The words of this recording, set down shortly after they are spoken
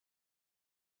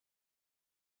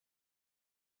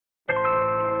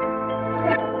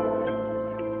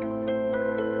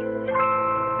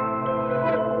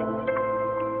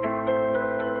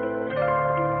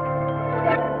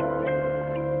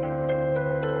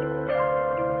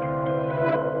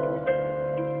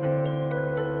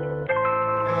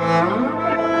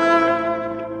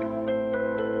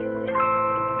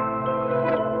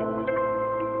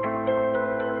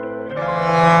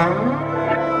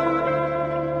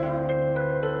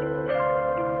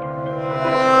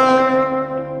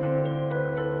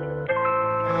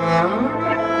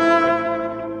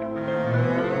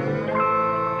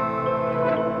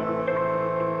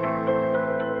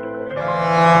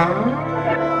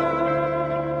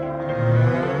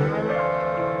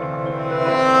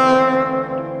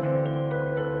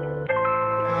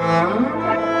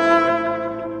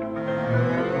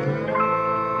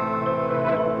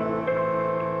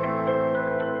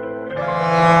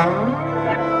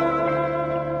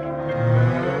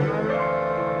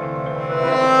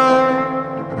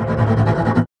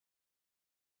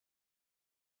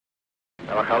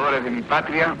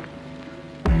patria,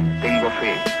 tengo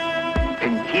fe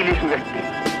en Chile y su destino.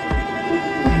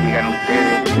 Sigan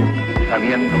ustedes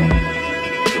sabiendo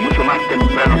que mucho más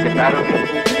temprano que tarde,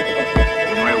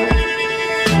 de nuevo,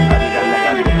 abrirán las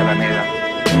grandes alamedas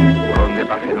por donde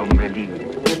pase el hombre libre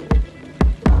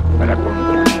para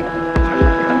construir una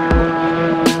sociedad.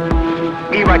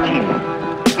 ¡Viva Chile!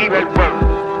 ¡Viva el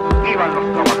pueblo! ¡Vivan los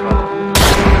trabajadores!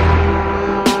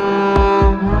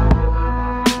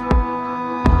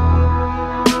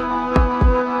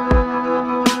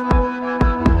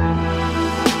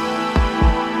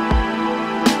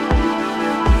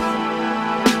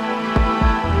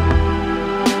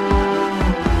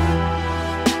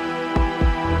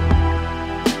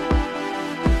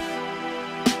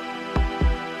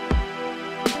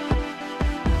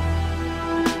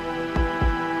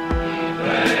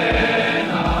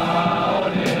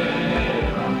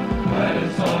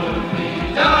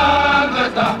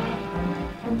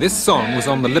 This song was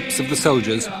on the lips of the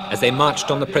soldiers as they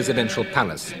marched on the presidential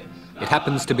palace. It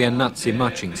happens to be a Nazi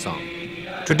marching song.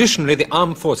 Traditionally, the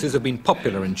armed forces have been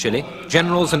popular in Chile.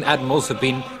 Generals and admirals have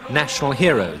been national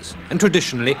heroes, and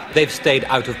traditionally, they've stayed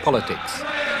out of politics.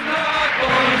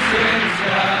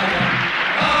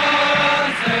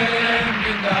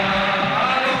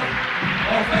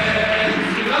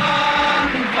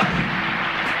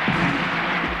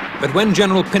 But when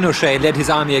General Pinochet led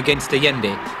his army against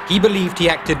Allende, he believed he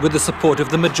acted with the support of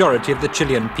the majority of the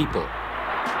Chilean people.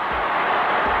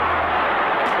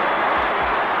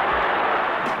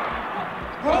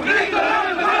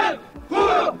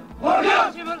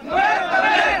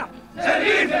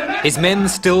 His men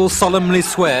still solemnly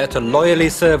swear to loyally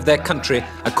serve their country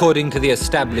according to the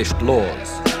established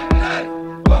laws.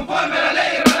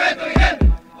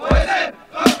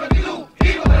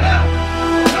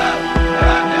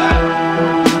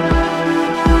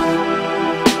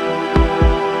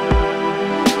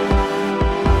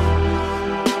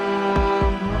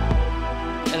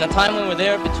 In the time we were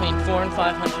there, between 400 and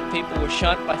 500 people were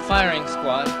shot by firing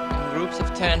squad in groups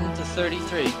of 10 to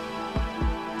 33.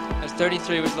 As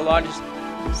 33 was the largest,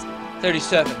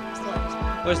 37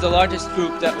 was the largest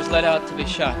group that was let out to be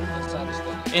shot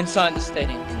inside the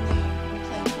stadium,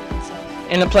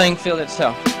 in the playing field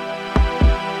itself.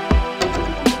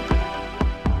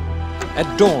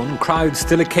 At dawn, crowds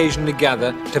still occasionally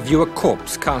gather to view a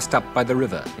corpse cast up by the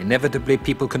river. Inevitably,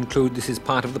 people conclude this is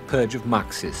part of the purge of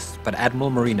Marxists, but Admiral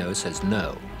Marino says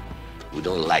no. We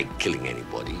don't like killing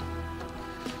anybody.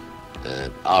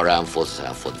 Our armed forces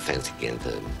are for defense against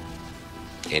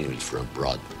enemies from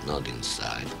abroad, not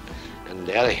inside. On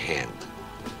the other hand,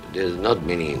 there's not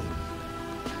many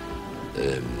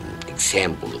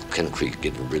examples of countries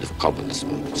getting rid of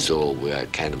communism, so we are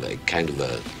kind of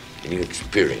a new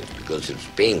experience, because if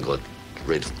Spain got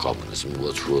rid of communism, it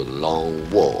was through a long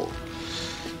war.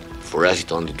 For us,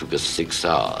 it only took us 6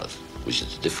 hours, which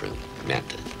is a different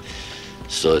matter.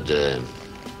 So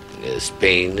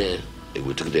Spain, if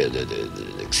we took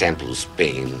the example of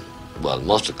Spain, well,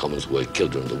 most of the communists were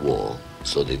killed during the war,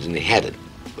 so they didn't have it.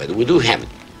 But we do have it.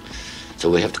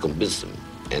 So we have to convince them,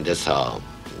 and that's our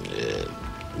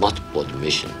most important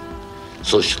mission,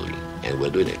 socially, and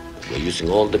we're doing it. We're using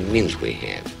all the means we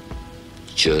have,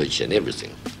 church and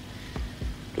everything,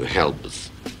 to help us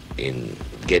in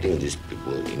getting these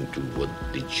people into what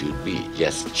they should be,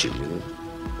 just children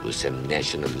with some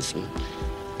nationalism,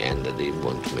 and that they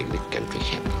want to make the country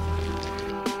happy.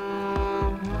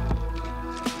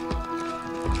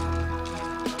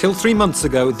 Till 3 months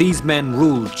ago, these men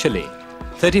ruled Chile.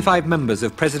 35 members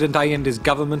of President Allende's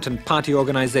government and party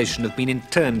organization have been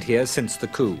interned here since the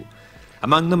coup.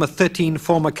 Among them are 13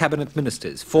 former cabinet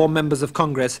ministers, 4 members of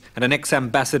Congress, and an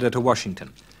ex-ambassador to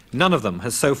Washington. None of them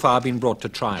has so far been brought to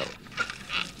trial.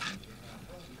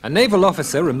 A naval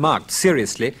officer remarked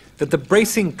seriously that the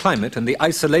bracing climate and the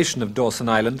isolation of Dawson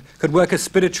Island could work a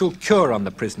spiritual cure on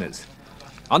the prisoners.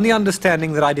 On the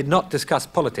understanding that I did not discuss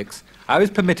politics, I was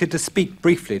permitted to speak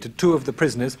briefly to 2 of the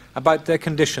prisoners about their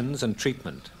conditions and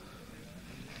treatment.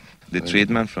 The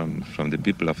treatment from the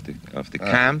people of the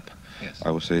camp, yes,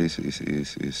 I would say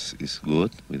is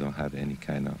good. We don't have any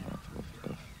kind of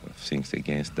things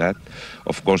against that.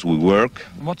 Of course, we work.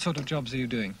 What sort of jobs are you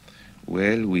doing?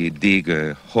 Well, we dig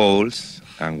holes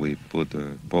and we put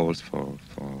poles for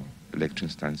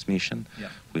electric transmission. Yeah.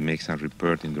 We make some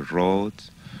repair in the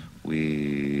roads.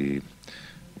 We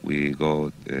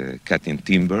go cutting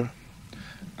timber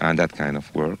and that kind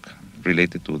of work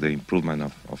related to the improvement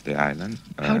of the island.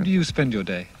 How do you spend your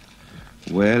day?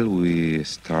 Well, we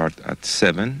start at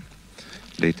 7.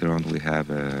 Later on we have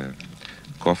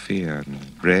coffee and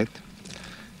bread.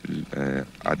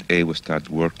 At 8 we start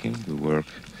working. We work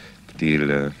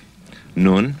till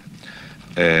noon.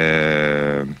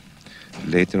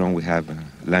 Later on we have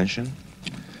luncheon,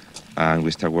 and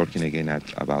we start working again at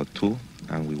about 2,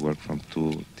 and we work from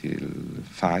 2 till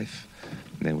 5.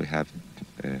 Then we have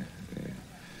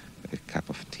a cup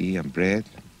of tea and bread.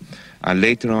 And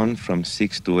later on, from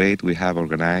 6 to 8, we have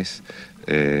organized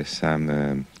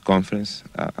some conference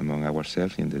among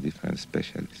ourselves in the different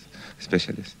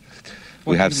specialists.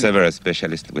 We have several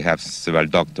specialists. We have several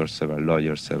doctors, several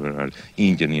lawyers, several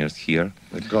engineers here.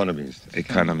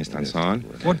 Economists and so on.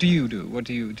 What do you do? What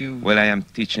do you do? Well, I am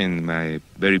teaching my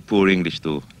very poor English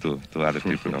to other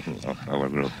people of our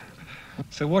group.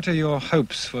 So what are your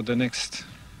hopes for the next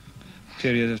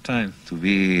period of time?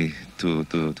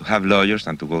 To have lawyers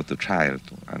and to go to trial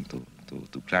and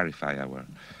to clarify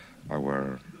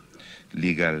our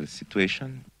legal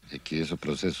situation. Que esos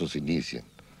procesos se inicien,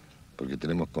 porque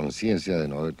tenemos conciencia de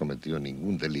no haber cometido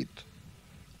ningún delito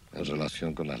en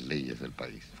relación con las leyes del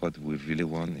país. What we really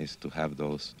want is to have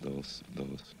those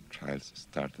trials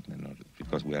started in order,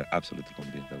 because we are absolutely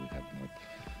convinced that we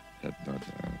have not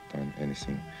done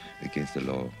anything against the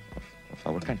law of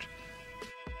our country.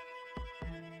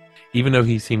 Even though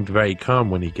he seemed very calm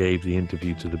when he gave the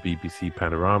interview to the BBC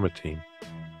Panorama team,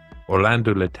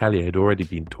 Orlando Letelier had already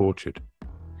been tortured.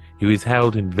 He was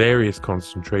held in various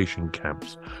concentration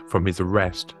camps from his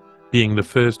arrest, being the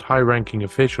first high-ranking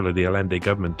official of the Allende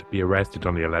government to be arrested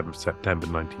on the 11th September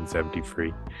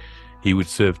 1973. He would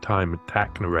serve time at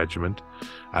Tacna Regiment,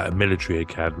 at a military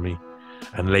academy,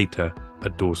 and later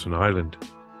at Dawson Island,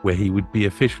 where he would be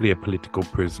officially a political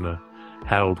prisoner,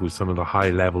 held with some of the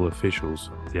high-level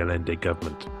officials of the Allende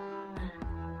government.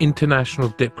 International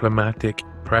diplomatic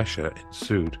pressure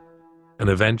ensued, and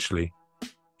eventually,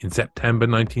 in September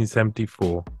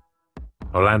 1974,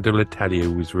 Orlando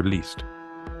Letelier was released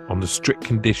on the strict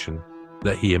condition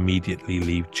that he immediately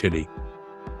leave Chile.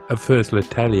 At first,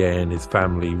 Letelier and his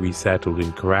family resettled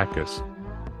in Caracas,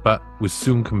 but was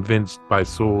soon convinced by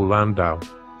Saul Landau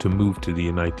to move to the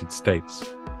United States.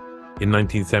 In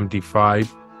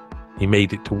 1975, he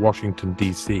made it to Washington,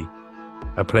 D.C.,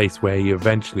 a place where he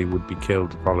eventually would be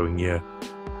killed the following year.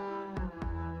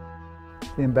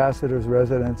 The ambassador's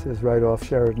residence is right off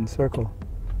Sheridan Circle,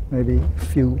 maybe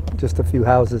just a few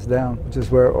houses down, which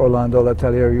is where Orlando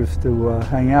Letelier used to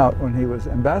hang out when he was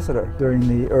ambassador during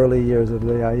the early years of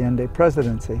the Allende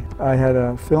presidency. I had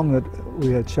a film that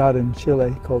we had shot in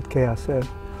Chile called ¿Qué hacer?,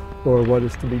 or What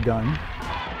is to be Done.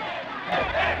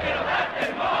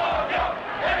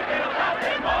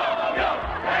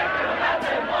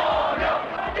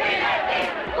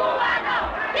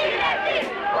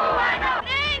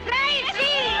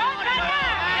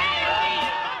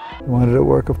 Wanted to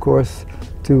work, of course,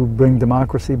 to bring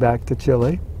democracy back to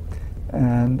Chile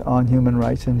and on human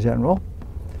rights in general.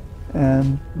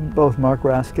 And both Mark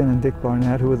Raskin and Dick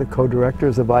Barnett, who were the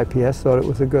co-directors of IPS, thought it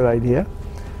was a good idea.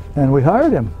 And we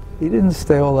hired him. He didn't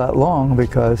stay all that long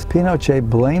because Pinochet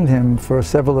blamed him for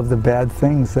several of the bad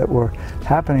things that were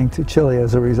happening to Chile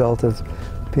as a result of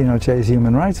Pinochet's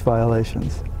human rights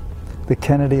violations. The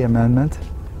Kennedy Amendment,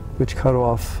 which cut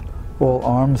off all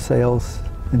arms sales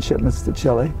and shipments to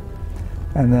Chile.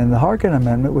 And then the Harkin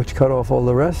Amendment, which cut off all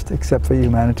the rest except for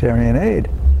humanitarian aid.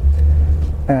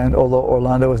 And although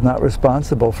Orlando was not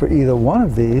responsible for either one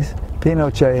of these,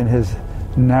 Pinochet in his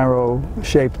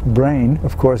narrow-shaped brain,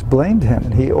 of course, blamed him.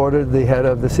 And he ordered the head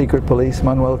of the secret police,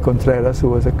 Manuel Contreras, who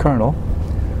was a colonel,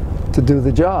 to do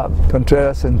the job.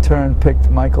 Contreras in turn picked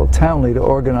Michael Townley to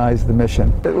organize the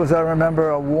mission. It was, I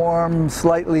remember, a warm,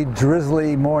 slightly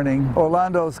drizzly morning.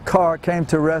 Orlando's car came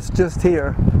to rest just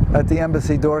here at the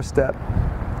embassy doorstep.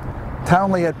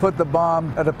 Townley had put the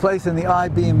bomb at a place in the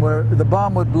I-beam where the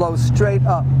bomb would blow straight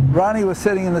up. Ronnie was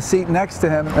sitting in the seat next to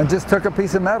him and just took a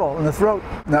piece of metal in the throat,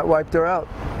 and that wiped her out.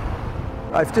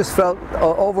 I just felt an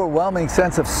overwhelming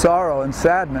sense of sorrow and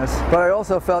sadness, but I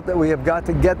also felt that we have got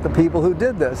to get the people who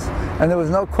did this. And there was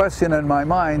no question in my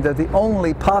mind that the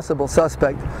only possible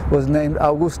suspect was named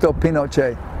Augusto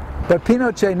Pinochet. But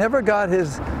Pinochet never got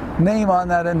his name on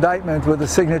that indictment with the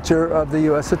signature of the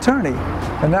U.S. attorney.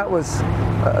 And that was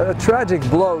a tragic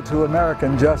blow to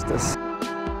American justice.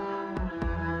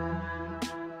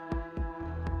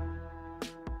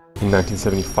 In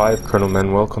 1975, Colonel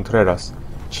Manuel Contreras,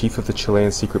 chief of the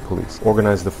Chilean secret police,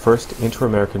 organized the first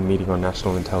inter-American meeting on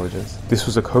national intelligence. This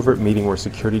was a covert meeting where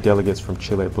security delegates from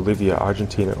Chile, Bolivia,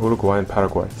 Argentina, Uruguay, and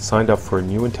Paraguay signed up for a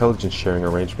new intelligence sharing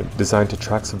arrangement designed to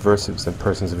track subversives and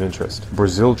persons of interest.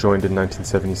 Brazil joined in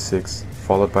 1976,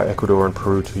 followed by Ecuador and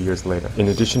Peru 2 years later. In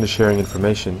addition to sharing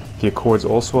information, the accords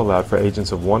also allowed for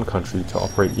agents of one country to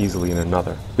operate easily in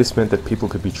another. This meant that people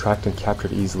could be tracked and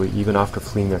captured easily even after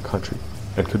fleeing their country.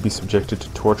 and could be subjected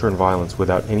to torture and violence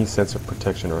without any sense of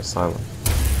protection or asylum.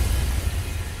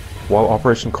 While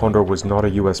Operation Condor was not a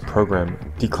US program,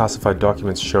 declassified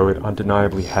documents show it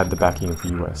undeniably had the backing of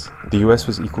the US. The US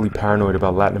was equally paranoid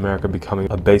about Latin America becoming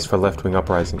a base for left-wing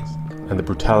uprisings, and the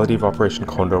brutality of Operation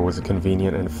Condor was a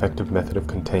convenient and effective method of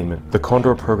containment. The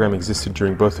Condor program existed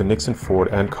during both the Nixon-Ford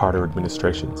and Carter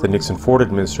administrations. The Nixon-Ford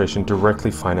administration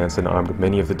directly financed and armed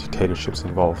many of the dictatorships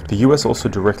involved. The US also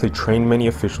directly trained many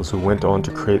officials who went on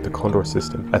to create the Condor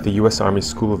system at the US Army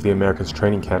School of the Americas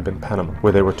training camp in Panama,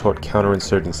 where they were taught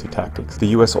counterinsurgency tactics. The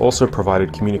US also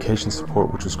provided communication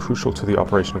support, which was crucial to the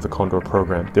operation of the Condor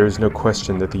program. There is no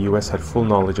question that the US had full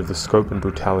knowledge of the scope and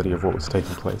brutality of what was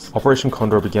taking place. Operation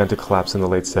Condor began to collapse in the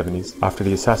late 70s after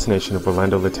the assassination of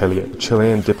Orlando Letelier, a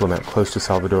Chilean diplomat close to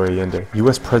Salvador Allende.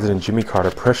 US President Jimmy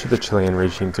Carter pressured the Chilean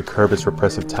regime to curb its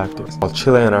repressive tactics, while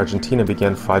Chile and Argentina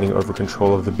began fighting over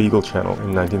control of the Beagle Channel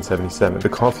in 1977. The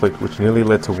conflict, which nearly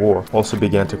led to war, also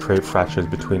began to create fractures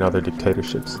between other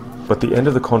dictatorships. But the end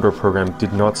of the Condor program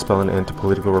did not spell an end to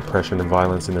political repression and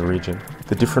violence in the region.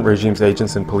 The different regimes'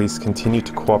 agents and police continued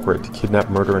to cooperate to kidnap,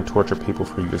 murder, and torture people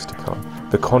for years to come.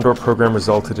 The Condor program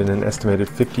resulted in an estimated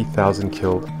 50,000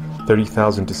 killed,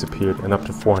 30,000 disappeared, and up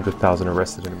to 400,000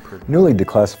 arrested and imprisoned. Newly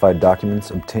declassified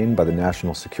documents obtained by the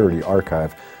National Security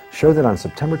Archive show that on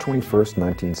September 21,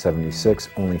 1976,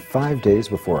 only 5 days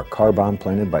before a car bomb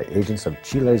planted by agents of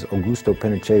Chile's Augusto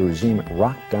Pinochet regime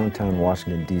rocked downtown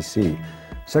Washington, D.C.,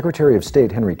 Secretary of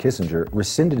State Henry Kissinger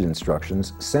rescinded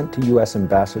instructions sent to U.S.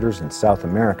 ambassadors in South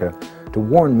America to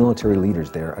warn military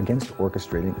leaders there against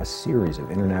orchestrating a series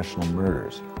of international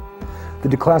murders. The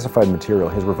declassified material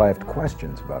has revived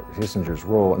questions about Kissinger's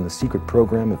role in the secret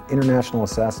program of international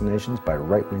assassinations by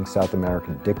right-wing South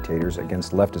American dictators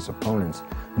against leftist opponents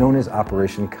known as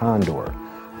Operation Condor,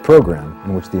 a program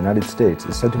in which the United States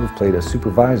is said to have played a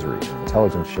supervisory and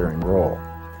intelligence-sharing role.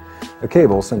 A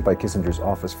cable sent by Kissinger's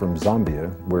office from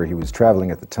Zambia, where he was traveling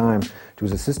at the time, to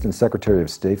his Assistant Secretary of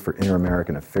State for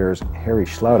Inter-American Affairs, Harry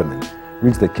Schlaudeman,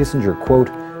 reads that Kissinger, quote,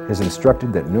 has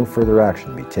instructed that no further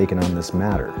action be taken on this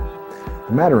matter.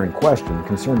 The matter in question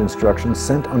concerned instructions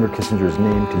sent under Kissinger's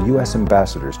name to U.S.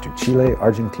 ambassadors to Chile,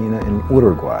 Argentina, and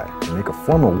Uruguay to make a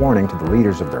formal warning to the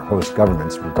leaders of their host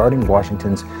governments regarding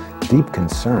Washington's deep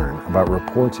concern about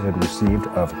reports it had received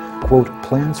of, quote,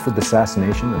 plans for the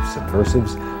assassination of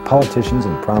subversives, politicians,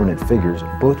 and prominent figures,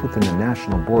 both within the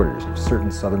national borders of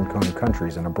certain Southern Cone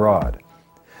countries and abroad.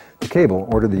 The cable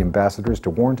ordered the ambassadors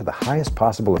to warn to the highest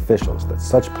possible officials that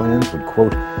such plans would,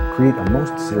 quote, create a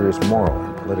most serious moral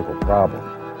and political problem.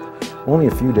 Only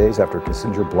a few days after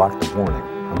Kissinger blocked the warning,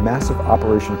 a massive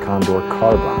Operation Condor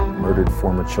car bomb murdered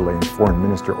former Chilean Foreign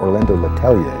Minister Orlando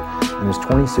Letelier and his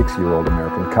 26-year-old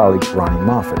American colleague Ronnie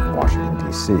Moffat in Washington,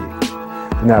 D.C.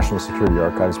 The National Security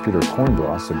Archive's Peter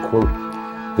Kornblau said, quote,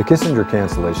 the Kissinger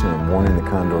cancellation and warning the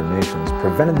Condor nations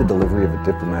prevented the delivery of a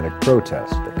diplomatic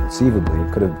protest that conceivably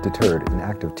could have deterred an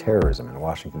act of terrorism in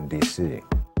Washington, D.C.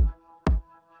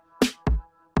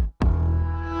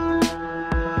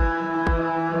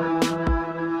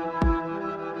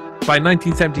 By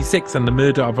 1976 and the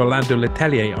murder of Orlando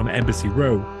Letelier on Embassy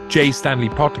Row, J. Stanley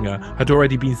Pottinger had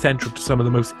already been central to some of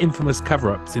the most infamous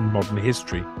cover-ups in modern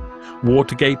history.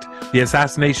 Watergate, the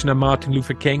assassination of Martin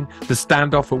Luther King, the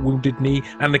standoff at Wounded Knee,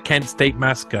 and the Kent State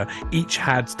Massacre each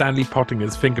had Stanley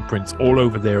Pottinger's fingerprints all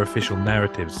over their official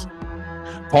narratives.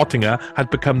 Pottinger had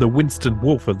become the Winston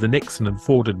Wolfe of the Nixon and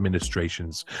Ford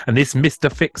administrations, and this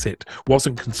Mr. Fix-It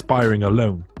wasn't conspiring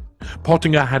alone.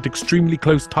 Pottinger had extremely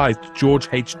close ties to George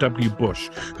H.W. Bush,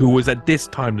 who was at this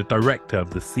time the director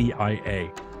of the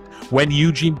CIA. When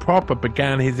Eugene Proper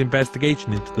began his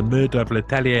investigation into the murder of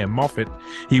Letelier and Moffat,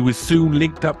 he was soon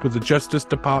linked up with the Justice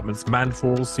Department's man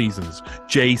for all seasons,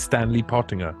 J. Stanley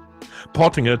Pottinger.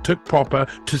 Pottinger took Proper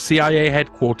to CIA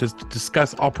headquarters to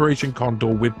discuss Operation Condor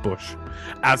with Bush,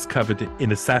 as covered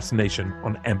in Assassination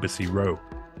on Embassy Row.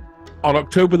 On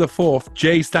October the 4th,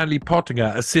 J. Stanley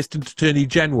Pottinger, Assistant Attorney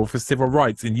General for Civil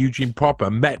Rights in Eugene Proper,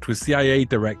 met with CIA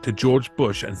Director George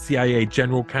Bush and CIA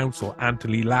General Counsel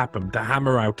Anthony Lapham to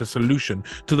hammer out a solution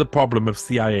to the problem of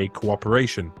CIA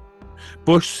cooperation.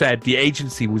 Bush said the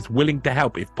agency was willing to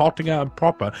help if Pottinger and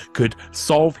Proper could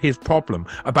solve his problem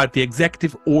about the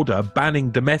executive order banning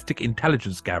domestic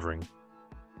intelligence gathering.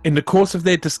 In the course of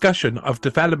their discussion of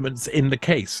developments in the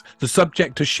case, the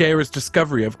subject to Scherer's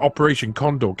discovery of Operation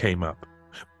Condor came up.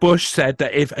 Bush said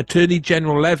that if Attorney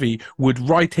General Levy would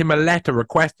write him a letter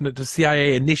requesting that the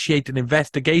CIA initiate an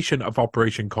investigation of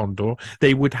Operation Condor,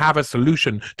 they would have a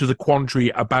solution to the quandary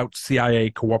about CIA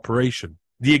cooperation.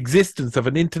 The existence of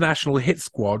an international hit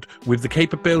squad with the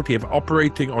capability of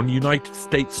operating on United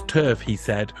States turf, he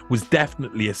said, was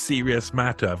definitely a serious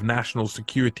matter of national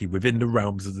security within the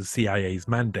realms of the CIA's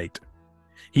mandate.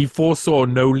 He foresaw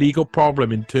no legal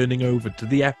problem in turning over to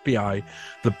the FBI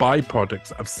the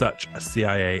byproducts of such a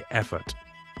CIA effort.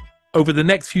 Over the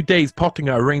next few days,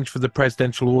 Pottinger arranged for the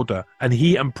presidential order, and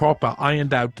he and Proper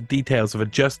ironed out the details of a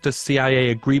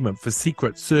Justice-CIA agreement for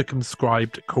secret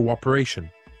circumscribed cooperation.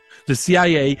 The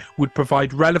CIA would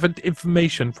provide relevant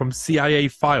information from CIA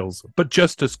files, but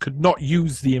Justice could not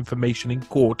use the information in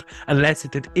court unless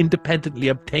it had independently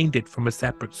obtained it from a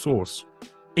separate source.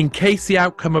 In case the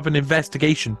outcome of an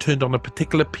investigation turned on a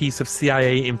particular piece of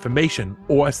CIA information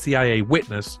or a CIA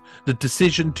witness, the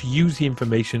decision to use the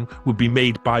information would be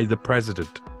made by the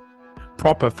president.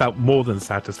 Proper felt more than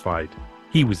satisfied.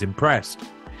 He was impressed.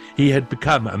 He had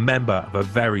become a member of a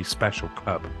very special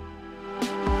club.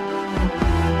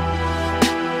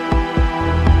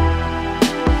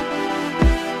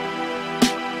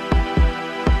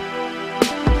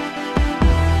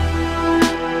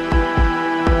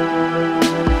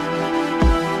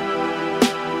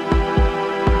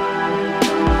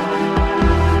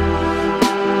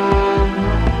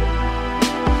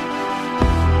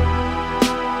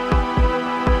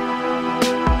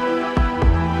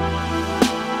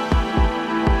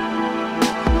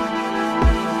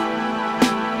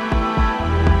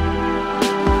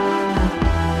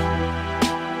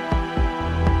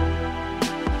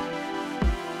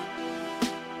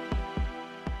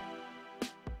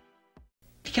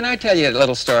 Can I tell you a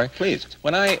little story? Please.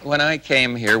 When I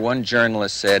came here, one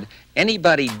journalist said,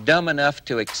 anybody dumb enough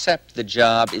to accept the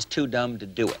job is too dumb to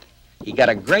do it. He got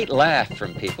a great laugh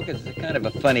from people because it's kind of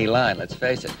a funny line, let's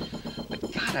face it. But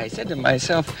God, I said to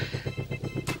myself,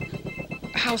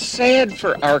 how sad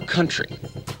for our country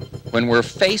when we're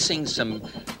facing some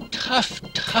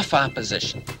tough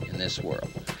opposition in this world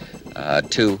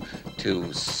to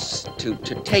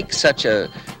take such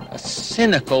a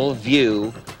cynical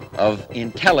view of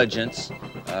intelligence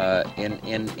in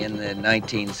the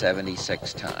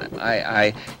 1976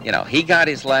 time. You know, he got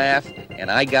his laugh,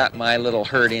 and I got my little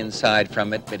hurt inside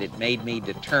from it, but it made me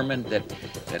determined that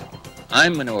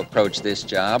I'm going to approach this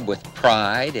job with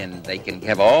pride, and they can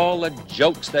have all the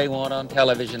jokes they want on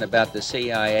television about the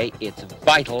CIA. It's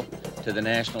vital to the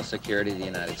national security of the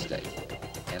United States.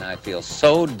 And I feel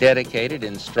so dedicated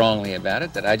and strongly about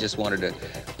it that I just wanted to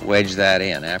wedge that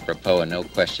in, apropos of no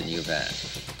question you've asked.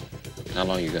 How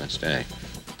long are you going to stay?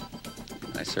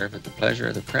 I serve at the pleasure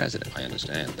of the president. I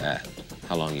understand that.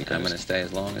 How long are you I'm going to stay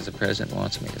as long as the president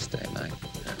wants me to stay, Mike.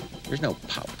 There's no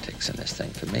politics in this thing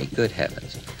for me. Good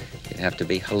heavens. You'd have to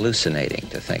be hallucinating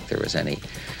to think there was any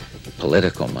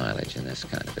political mileage in this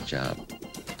kind of a job.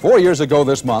 4 years ago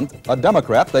this month, a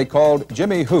Democrat they called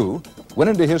Jimmy Who went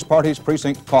into his party's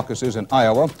precinct caucuses in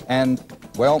Iowa, and,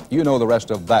 well, you know the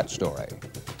rest of that story.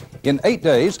 In 8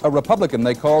 days, a Republican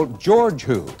they called George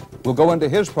Who will go into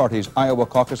his party's Iowa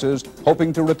caucuses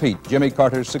hoping to repeat Jimmy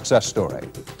Carter's success story.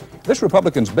 This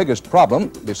Republican's biggest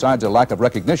problem, besides a lack of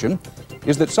recognition,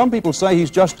 is that some people say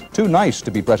he's just too nice to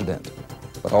be president.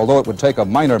 But although it would take a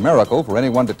minor miracle for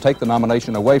anyone to take the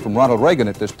nomination away from Ronald Reagan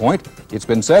at this point, it's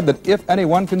been said that if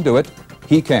anyone can do it,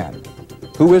 he can.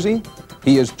 Who is he?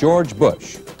 He is George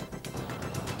Bush.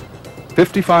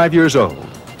 55 years old,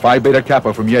 Phi Beta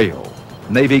Kappa from Yale,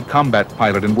 Navy combat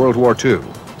pilot in World War II,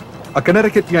 a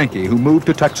Connecticut Yankee who moved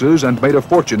to Texas and made a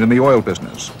fortune in the oil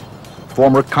business,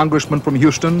 former congressman from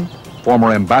Houston,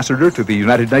 former ambassador to the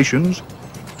United Nations,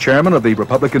 chairman of the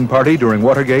Republican Party during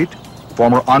Watergate,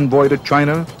 former envoy to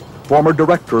China, former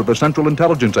director of the Central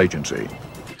Intelligence Agency.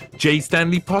 J.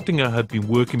 Stanley Pottinger had been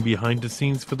working behind the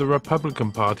scenes for the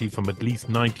Republican Party from at least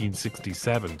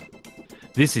 1967.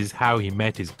 This is how he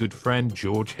met his good friend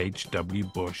George H.W.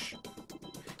 Bush.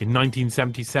 In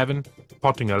 1977,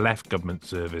 Pottinger left government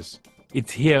service.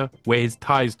 It's here where his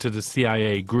ties to the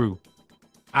CIA grew.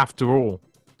 After all,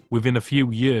 within a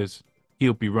few years,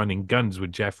 he'll be running guns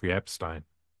with Jeffrey Epstein.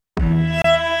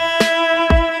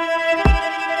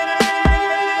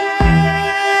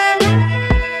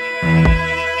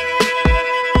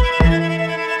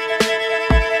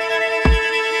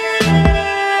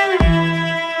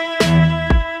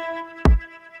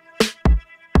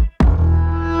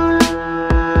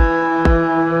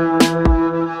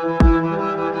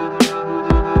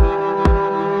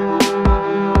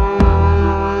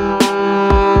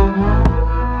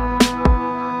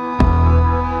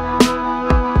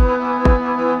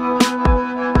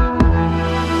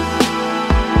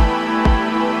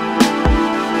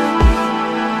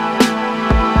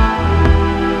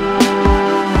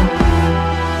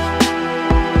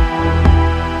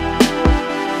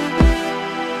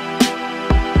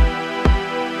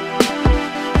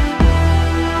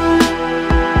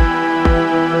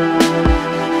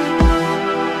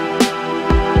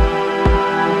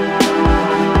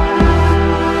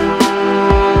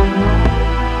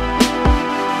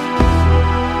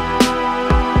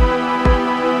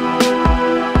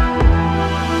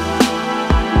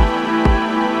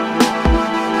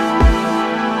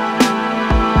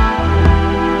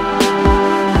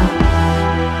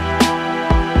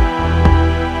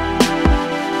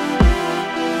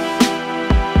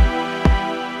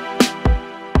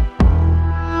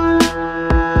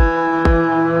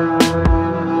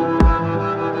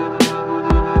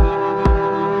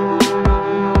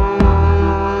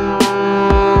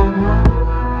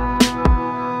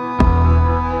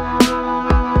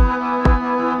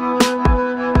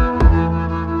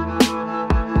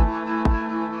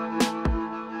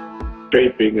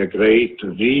 developing a great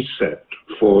reset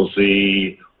for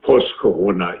the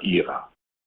post-corona era.